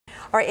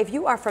All right, if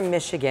you are from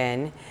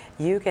Michigan,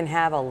 you can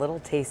have a little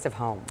taste of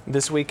home.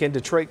 This weekend,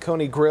 Detroit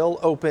Coney Grill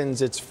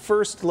opens its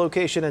first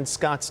location in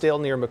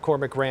Scottsdale near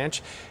McCormick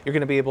Ranch. You're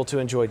going to be able to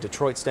enjoy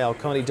Detroit-style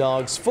Coney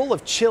dogs full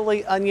of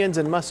chili, onions,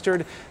 and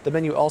mustard. The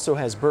menu also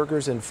has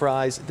burgers and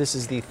fries. This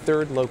is the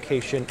third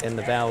location in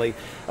the valley.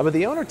 But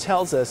the owner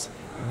tells us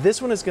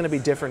this one is going to be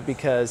different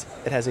because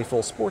it has a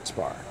full sports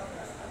bar.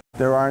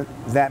 There aren't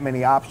that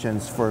many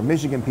options for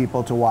Michigan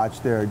people to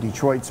watch their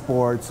Detroit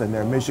sports and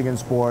their Michigan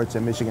sports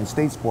and Michigan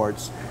State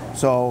sports.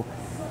 So,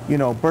 you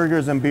know,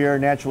 burgers and beer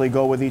naturally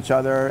go with each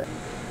other.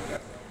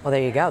 Well,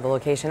 there you go. The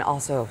location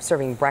also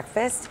serving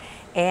breakfast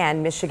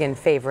and Michigan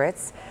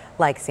favorites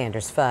like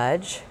Sanders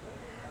Fudge,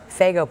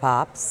 Faygo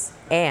Pops,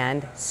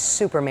 and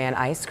Superman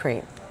ice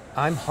cream.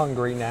 I'm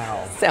hungry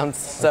now. Sounds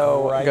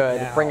so right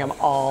good. Now. Bring them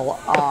all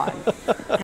on.